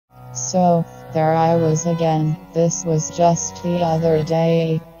So, there I was again. This was just the other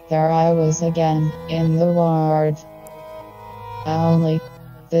day. There I was again, in the ward. Only,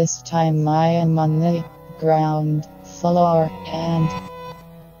 this time I am on the ground floor and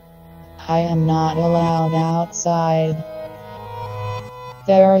I am not allowed outside.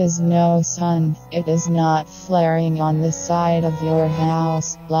 There is no sun, it is not flaring on the side of your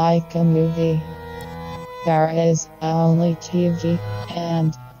house like a movie. There is only TV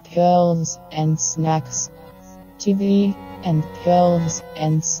and pills and snacks. TV and pills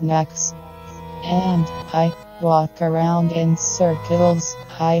and snacks. And I walk around in circles,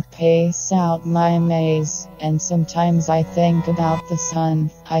 I pace out my maze, and sometimes I think about the sun.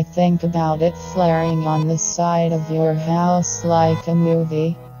 I think about it flaring on the side of your house like a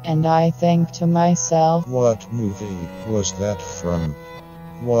movie, and I think to myself, what movie was that from?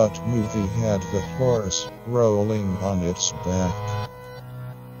 What movie had the horse rolling on its back?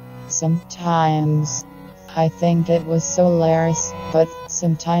 Sometimes I think it was Solaris, but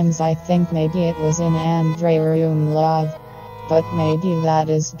sometimes I think maybe it was in Andreum Love. But maybe that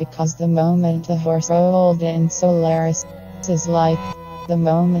is because the moment the horse rolled in Solaris is like the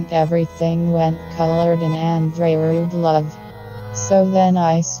moment everything went colored in Andreum Love. So then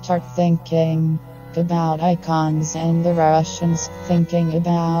I start thinking about icons and the Russians thinking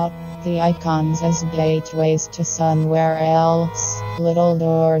about the icons as gateways to somewhere else, little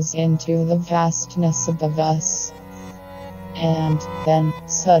doors into the vastness above us. And then,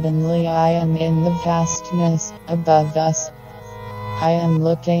 suddenly I am in the vastness above us. I am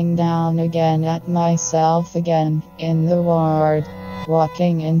looking down again at myself again, in the ward,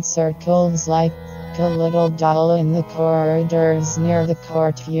 walking in circles like a little doll in the corridors near the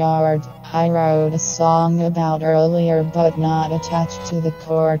courtyard. I wrote a song about earlier but not attached to the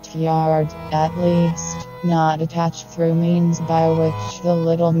courtyard, at least, not attached through means by which the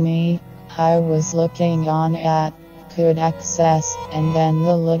little me I was looking on at could access, and then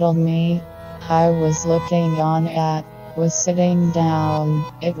the little me I was looking on at was sitting down.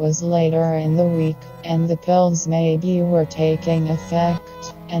 It was later in the week, and the pills maybe were taking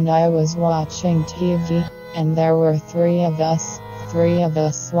effect, and I was watching TV, and there were three of us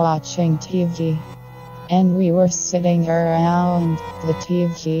watching TV. And we were sitting around the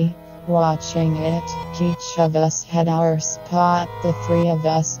TV, watching it. Each of us had our spot, the three of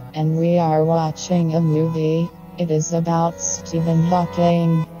us, and we are watching a movie. It is about Stephen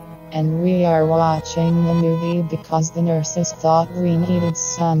Hawking. And we are watching the movie because the nurses thought we needed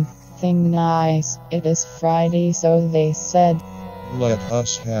something nice. It is Friday, so they said, let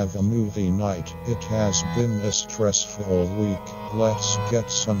us have a movie night. It has been a stressful week. Let's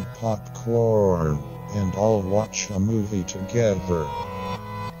get some popcorn and all watch a movie together.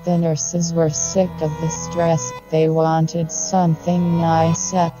 The nurses were sick of the stress. They wanted something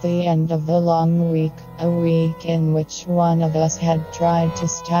nice at the end of the long week, a week in which one of us had tried to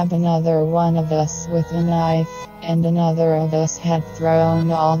stab another one of us with a knife, and another of us had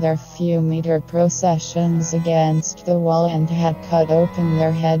thrown all their few-meter processions against the wall and had cut open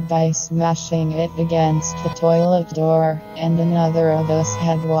their head by smashing it against the toilet door, and another of us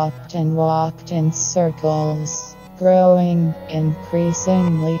had walked and walked in circles, growing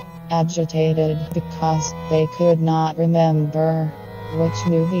increasingly agitated because they could not remember which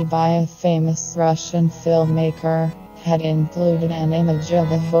movie by a famous Russian filmmaker had included an image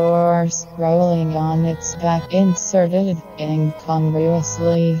of a horse rolling on its back inserted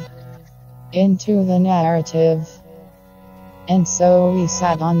incongruously into the narrative. And so we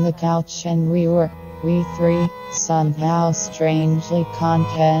sat on the couch and we three, somehow strangely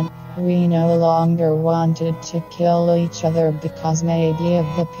content. We no longer wanted to kill each other because maybe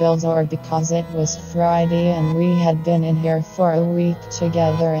of the pills or because it was Friday and we had been in here for a week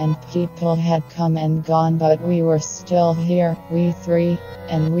together and people had come and gone, but we were still here, we three,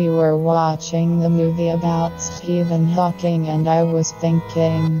 and we were watching the movie about Stephen Hawking, and I was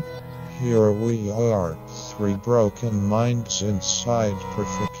thinking, here we are, three broken minds inside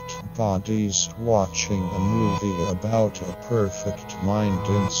perfect bodies, watching a movie about a perfect mind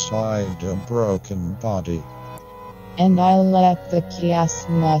inside a broken body. And I let the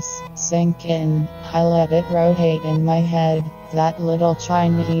chiasmus sink in. I let it rotate in my head. That little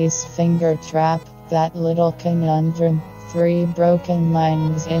Chinese finger trap, that little conundrum. Three broken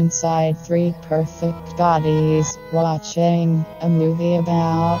minds inside three perfect bodies, watching a movie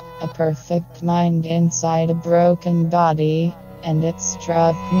about a perfect mind inside a broken body. And it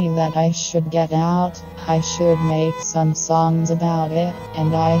struck me that I should get out, I should make some songs about it,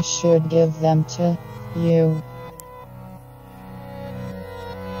 and I should give them to you.